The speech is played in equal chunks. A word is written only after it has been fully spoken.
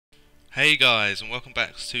Hey guys, and welcome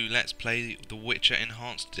back to Let's Play The Witcher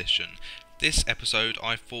Enhanced Edition. This episode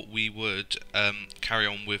I thought we would carry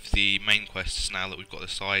on with the main quests now that we've got the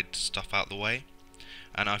side stuff out the way.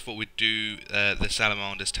 And I thought we'd do the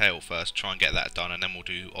Salamander's Tale first, try and get that done, and then we'll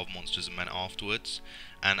do Of Monsters and Men afterwards.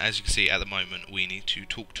 And as you can see at the moment we need to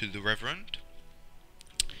talk to the Reverend.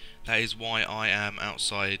 That is why I am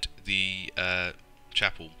outside the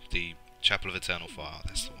chapel of Eternal Fire,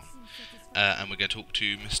 that's the one. And we're going to talk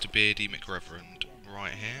to Mr. Beardy McReverend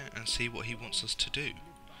right here and see what he wants us to do.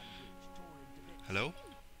 Hello?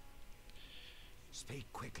 Speak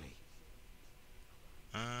quickly.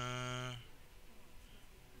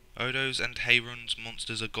 Odo's and Hayron's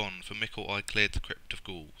monsters are gone. For Mickle I cleared the crypt of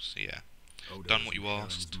ghouls. Yeah. Odo's Done what you and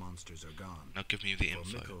asked. Heron's monsters are gone. Now give me the For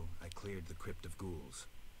info. Mickle, I cleared the crypt of ghouls.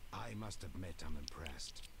 I must admit I'm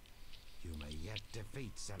impressed. You may yet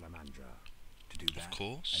defeat Salamandra. To do that, Of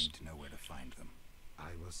course. I need to know where to find them.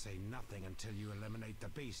 I will say nothing until you eliminate the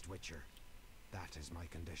beast, Witcher. That is my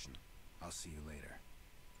condition. I'll see you later.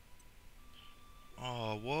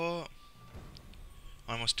 Oh, what?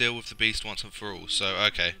 I must deal with the beast once and for all. So,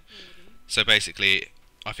 okay. So basically,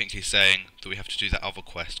 I think he's saying that we have to do that other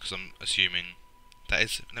quest, because I'm assuming that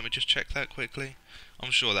is... Let me just check that quickly.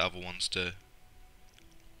 I'm sure that other one's to...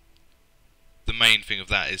 The main thing of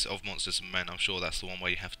that is Of Monsters and Men. I'm sure that's the one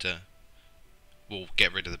where you have to... Well,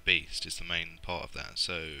 get rid of the beast is the main part of that,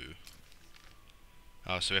 so...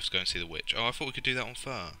 Oh, so we have to go and see the witch. Oh, I thought we could do that one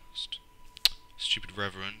first. Stupid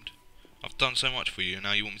Reverend. I've done so much for you, and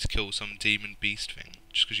now you want me to kill some demon beast thing,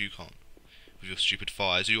 just because you can't. With your stupid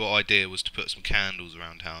fires. Your idea was to put some candles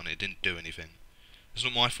around town, it didn't do anything. It's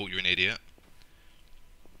not my fault you're an idiot.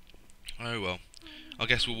 Oh well. I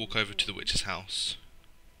guess we'll walk over to the witch's house.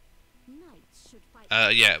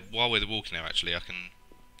 Yeah, while we're walking there actually,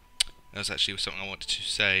 That's actually something I wanted to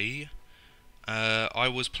say. I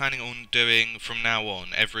was planning on doing, from now on,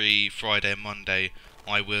 every Friday and Monday,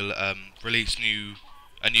 I will release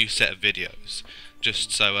a new set of videos,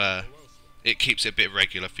 just so it keeps it a bit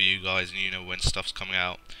regular for you guys and you know when stuff's coming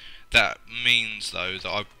out. That means, though, that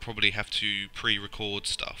I probably have to pre-record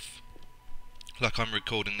stuff. Like I'm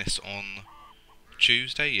recording this on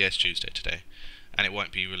Tuesday? Yes, Tuesday today. And it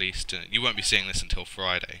won't be released, you won't be seeing this until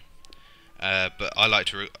Friday. But I like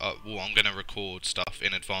to, well, I'm going to record stuff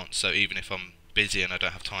in advance, so even if I'm busy and I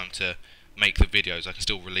don't have time to make the videos, I can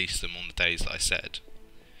still release them on the days that I said.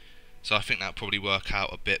 So I think that'll probably work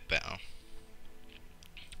out a bit better.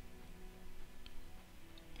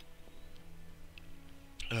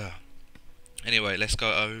 Anyway, let's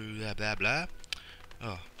go, blah blah blah.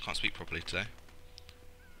 Oh, can't speak properly today.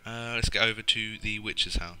 Let's get over to the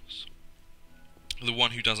witch's house. The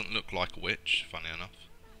one who doesn't look like a witch, funny enough.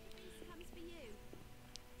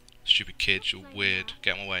 Stupid kids, you're weird.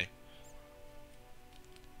 Get him away.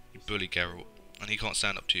 You bully Geralt. And he can't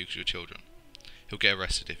stand up to you because you're children. He'll get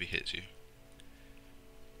arrested if he hits you.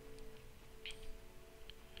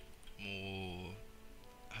 More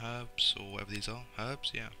herbs, or whatever these are.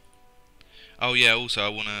 Herbs, yeah. Oh yeah, also I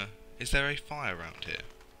wanna... Is there a fire around here?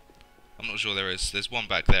 I'm not sure there is. There's one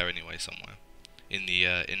back there anyway somewhere. In the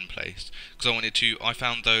inn place. Because I wanted to... I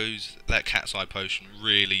found that cat's eye potion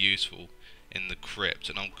really useful in the crypt,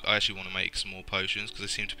 and I actually want to make some more potions because they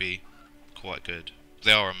seem to be quite good.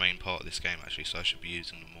 They are a main part of this game actually, so I should be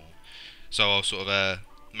using them more. So I'll sort of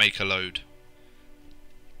make a load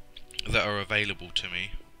that are available to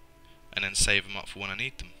me and then save them up for when I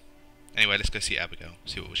need them. Anyway, let's go see Abigail,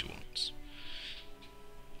 see what she wants.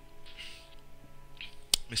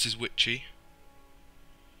 Mrs. Witchy.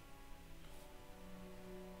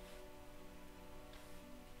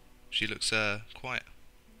 She looks quite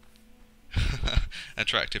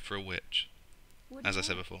attractive for a witch, as I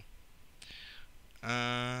said before.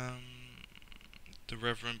 The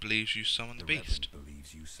Reverend believes you summoned the beast. The Reverend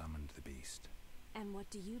believes you summoned the beast. And what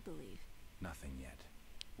do you believe? Nothing yet.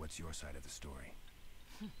 What's your side of the story?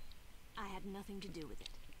 I had nothing to do with it.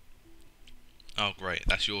 Oh great,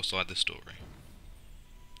 that's your side of the story.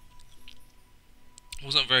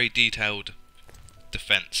 Wasn't a very detailed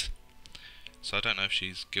defense, so I don't know if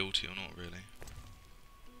she's guilty or not really.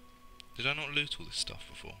 Did I not loot all this stuff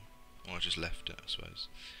before? Or I just left it, I suppose.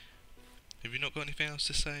 Have you not got anything else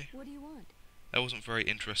to say? What do you want? That wasn't a very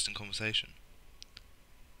interesting conversation.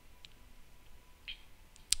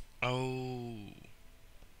 Oh.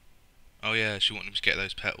 Oh yeah, she wanted me to get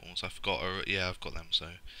those petals. I forgot. Yeah, I've got them, so...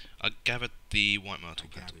 I gathered the white myrtle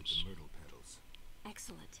petals.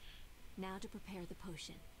 Excellent. Now to prepare the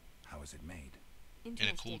potion. How is it made?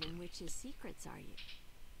 Interested in witches' secrets, are you?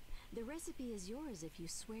 The recipe is yours if you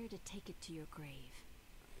swear to take it to your grave.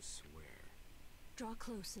 I swear. Draw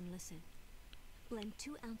close and listen. Blend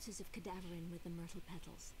 2 ounces of cadaverine with the myrtle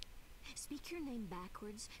petals. Speak your name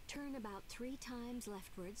backwards, turn about 3 times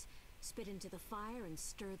leftwards, spit into the fire, and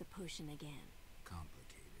stir the potion again.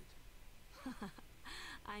 Complicated.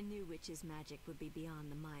 I knew witch's magic would be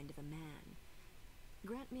beyond the mind of a man.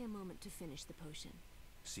 Grant me a moment to finish the potion.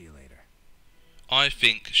 See you later. I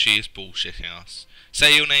think she is bullshitting us.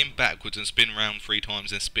 Say your name backwards and spin round 3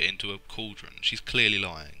 times and spit into a cauldron. She's clearly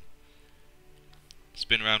lying.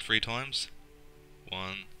 Spin around 3 times.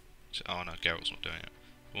 1, 2, oh no, Geralt's not doing it.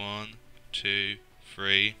 1, 2,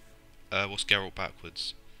 3. What's Geralt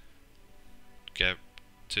backwards?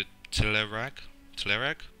 Telerag?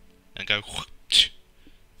 And go.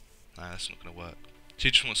 Nah, that's not gonna work.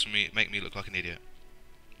 She just wants to make me look like an idiot.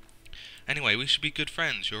 Anyway, we should be good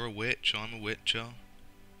friends. You're a witch, I'm a witcher.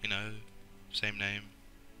 You know, same name.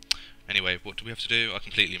 Anyway, what do we have to do? I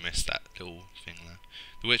completely missed that little thing there.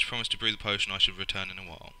 The witch promised to brew the potion. I should return in a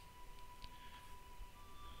while.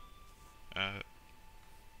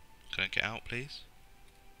 Can I get out, please?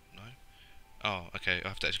 No? Oh, okay, I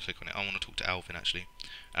have to actually click on it. I want to talk to Alvin, actually.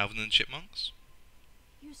 Alvin and the Chipmunks?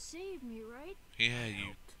 You saved me, right? Yeah,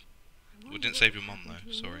 you... We didn't save your mum,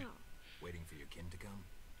 though. Sorry. Waiting for your kin to come?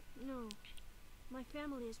 No. My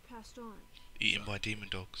family has passed on. Eaten by demon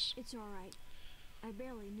dogs. It's alright. I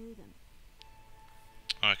barely knew them.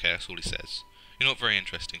 Okay, that's all he says. You're not very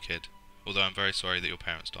interesting, kid. Although I'm very sorry that your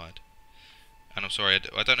parents died. And I'm sorry,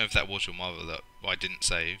 I don't know if that was your mother that I didn't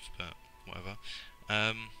save, but whatever.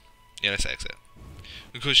 Yeah, let's exit.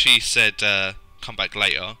 Because she said, come back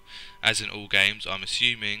later, as in all games, I'm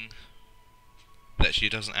assuming that she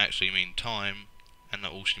doesn't actually mean time, and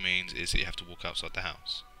that all she means is that you have to walk outside the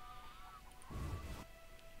house.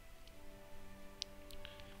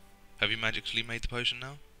 Have you magically made the potion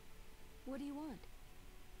now? What do you want?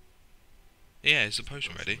 Yeah, is the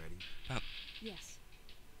potion ready? Yes.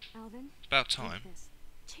 Alvin? About time. This.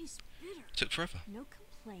 Tastes bitter. Took forever. No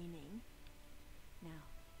complaining. Now.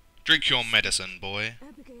 Drink your medicine, boy.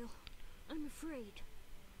 Abigail, I'm afraid.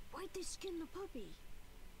 Why'd they skin the puppy?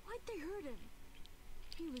 Why'd they hurt him?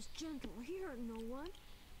 He was gentle. He hurt no one.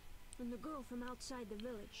 And the girl from outside the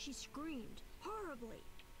village, she screamed horribly,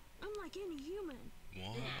 unlike any human.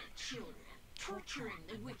 What? Children, torturing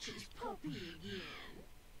the witch's puppy again.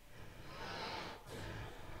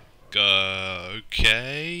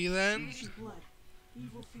 Okay, then. Easy blood.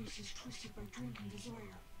 Evil faces twisted by drinking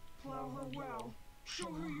desire. Plow her well. Show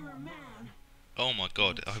her you're a man. Oh my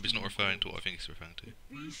god, I hope he's not referring to what I think he's referring to.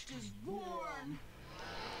 The beast is born.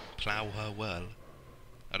 Plough her well.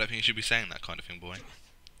 I don't think you should be saying that kind of thing, boy.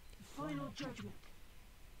 Death. The final judgment.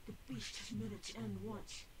 The beast has met its end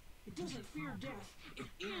once. It doesn't fear death.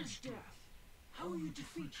 It is death. How will you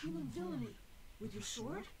defeat human villainy? With your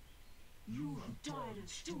sword? You who died and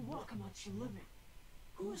still walk amongst the living.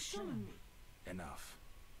 Who has summoned me? Enough.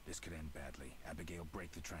 This could end badly. Abigail,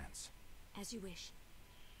 break the trance. As you wish.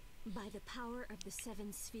 By the power of the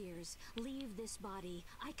 7 spheres, leave this body.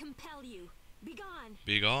 I compel you. Begone!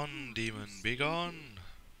 Begone, demon, begone!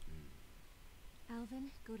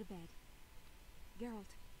 Alvin, go to bed.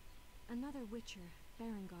 Geralt, another witcher,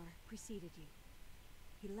 Berengar, preceded you.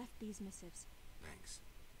 He left these missives. Thanks.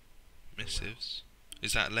 Missives?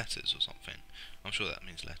 Is that letters or something? I'm sure that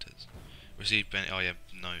means letters. Received oh yeah,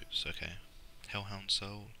 notes, okay. Hellhound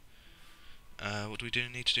Soul. What do we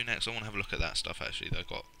need to do next? I want to have a look at that stuff actually that I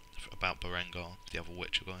got about Berengar, the other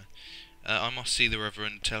Witcher guy. I must see the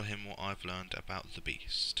Reverend and tell him what I've learned about the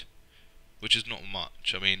beast. Which is not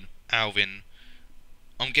much. I mean, Alvin...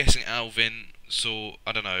 I'm guessing Alvin saw,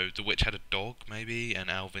 I don't know, the witch had a dog maybe, and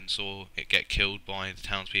Alvin saw it get killed by the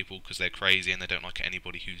townspeople because they're crazy and they don't like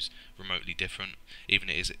anybody who's remotely different, even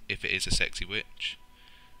if it is a sexy witch.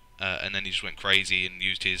 And then he just went crazy and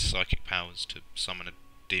used his psychic powers to summon a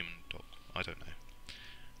demon dog. I don't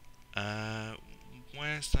know.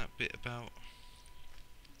 Where's that bit about?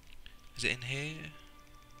 Is it in here?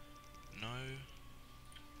 No.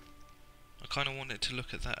 I kind of wanted to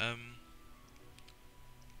look at that,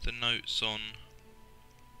 the notes on...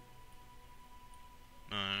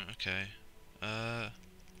 No, okay. I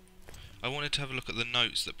wanted to have a look at the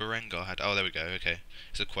notes that Berengar had. Oh, there we go, okay.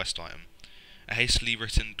 It's a quest item. A hastily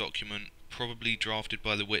written document, probably drafted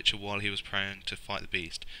by the Witcher while he was praying to fight the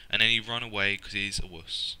beast. And then he run away because he's a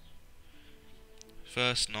wuss.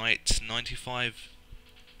 First night, 95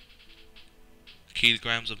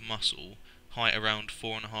 kilograms of muscle, height around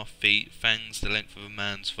 4.5 feet, fangs the length of a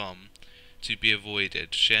man's thumb, to be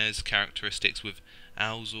avoided, shares characteristics with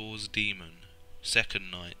Alzor's demon. Second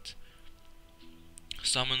night,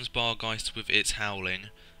 summons Bargeist with its howling,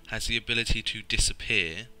 has the ability to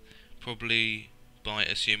disappear, probably by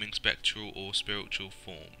assuming spectral or spiritual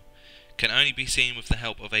form, Can only be seen with the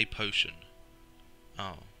help of a potion.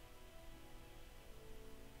 Oh.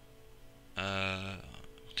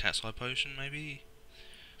 Cat's eye potion, maybe?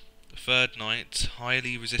 The third night,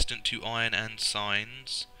 highly resistant to iron and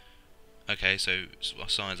signs. Okay, so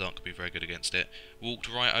signs aren't going to be very good against it. Walked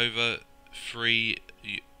right over 3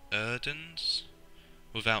 Erdens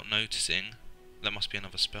without noticing. That must be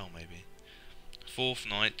another spell, maybe. Fourth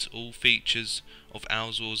night, all features of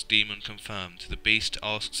Alzor's demon confirmed. The beast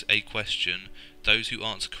asks a question. Those who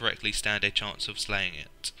answer correctly stand a chance of slaying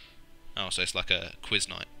it. Oh, so it's like a quiz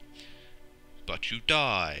night. But you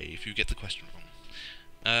die if you get the question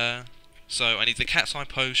wrong. So I need the cat's eye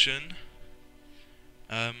potion.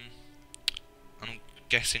 And I'm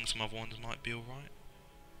guessing some other ones might be alright.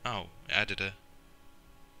 Oh, it added a...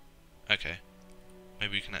 Okay.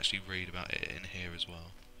 Maybe we can actually read about it in here as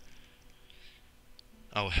well.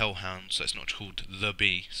 Oh, Hellhound, so it's not called the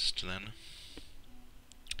Beast then.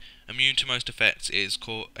 Immune to most effects, it is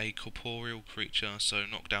a corporeal creature, so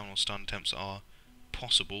knockdown or stun attempts are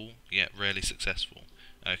possible, yet rarely successful.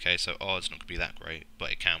 Okay, so odds not going to be that great,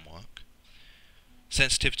 but it can work.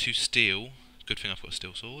 Sensitive to steel, good thing I've got a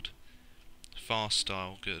steel sword. Fast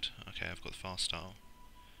style, good. Okay, I've got the fast style.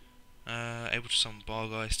 Able to summon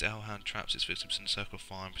Bargeist, the Hellhound traps its victims in a circle of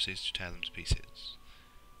fire and proceeds to tear them to pieces.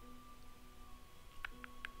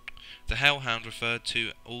 The Hellhound, referred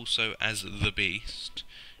to also as the Beast,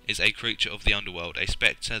 is a creature of the underworld, a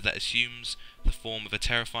spectre that assumes the form of a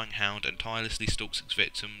terrifying hound and tirelessly stalks its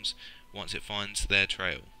victims once it finds their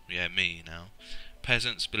trail. Yeah, me now.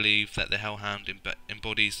 Peasants believe that the Hellhound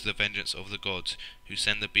embodies the vengeance of the gods, who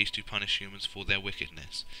send the beast to punish humans for their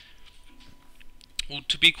wickedness. Well,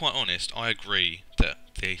 to be quite honest, I agree that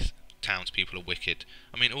these townspeople are wicked.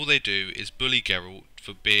 I mean, all they do is bully Geralt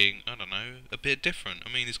for being, I don't know, a bit different. I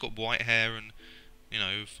mean, he's got white hair and, you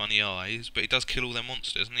know, funny eyes, but he does kill all their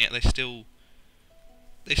monsters, and yet they still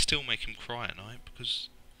make him cry at night because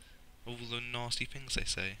of all the nasty things they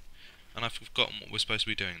say. And I've forgotten what we're supposed to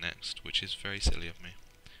be doing next, which is very silly of me.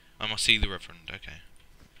 I must see the Reverend, okay.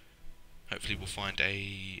 Hopefully we'll find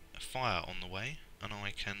a fire on the way, and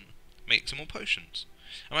I can make some more potions.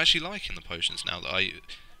 I'm actually liking the potions now that I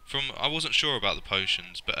wasn't sure about the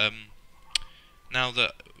potions, but now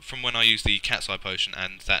that from when I used the cat's eye potion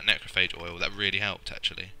and that necrophage oil, that really helped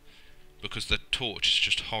actually, because the torch is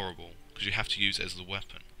just horrible because you have to use it as the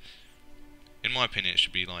weapon. In my opinion, it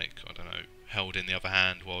should be like, I don't know, held in the other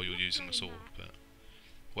hand while you're using the sword, but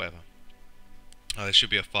whatever. Oh, there should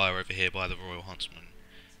be a fire over here by the Royal Huntsman.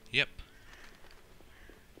 Yep.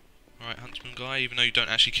 Alright, Huntsman guy, even though you don't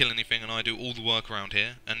actually kill anything and I do all the work around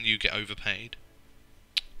here, and you get overpaid.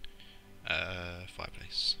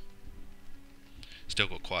 Fireplace. Still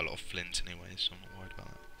got quite a lot of flint anyway, so I'm not worried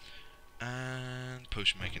about that. And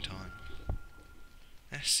potion making time.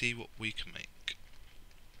 Let's see what we can make.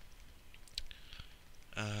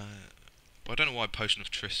 I don't know why Potion of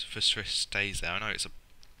Triss stays there. I know it's a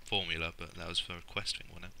formula, but that was for a quest thing,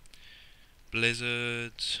 wasn't it?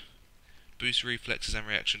 Blizzard. Boost reflexes and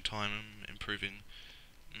reaction time, improving.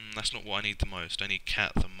 That's not what I need the most. I need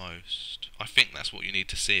cat the most. I think that's what you need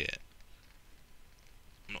to see it.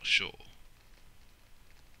 I'm not sure.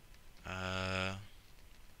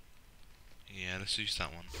 Yeah, let's use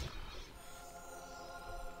that one.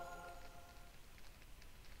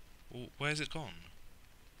 Oh, where's it gone?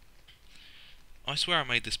 I swear I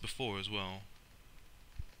made this before as well.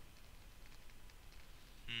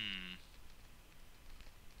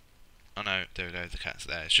 Oh no, there we go, the cat's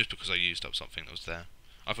there. It's just because I used up something that was there.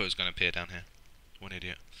 I thought it was going to appear down here. What an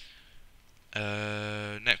idiot.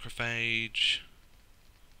 Necrophage.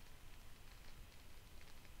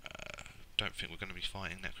 Don't think we're going to be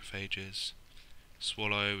fighting necrophages.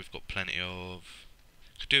 Swallow, we've got plenty of.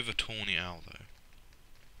 Could do with a tawny owl though.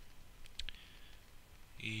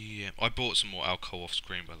 Yeah, I bought some more alcohol off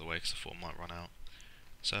screen by the way because I thought I might run out.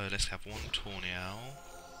 So let's have one tawny owl.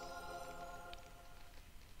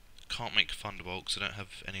 Can't make thunderbolt because I don't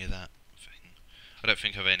have any of that thing. I don't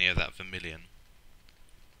think I have any of that vermilion.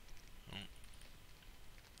 Oh.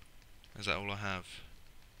 Is that all I have?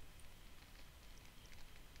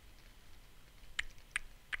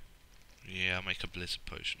 Yeah, I'll make a blizzard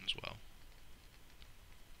potion as well.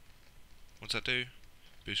 What's that do?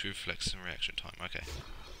 Boost reflexes and reaction time, okay.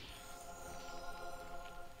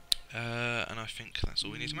 And I think that's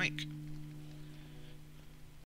all we need to make.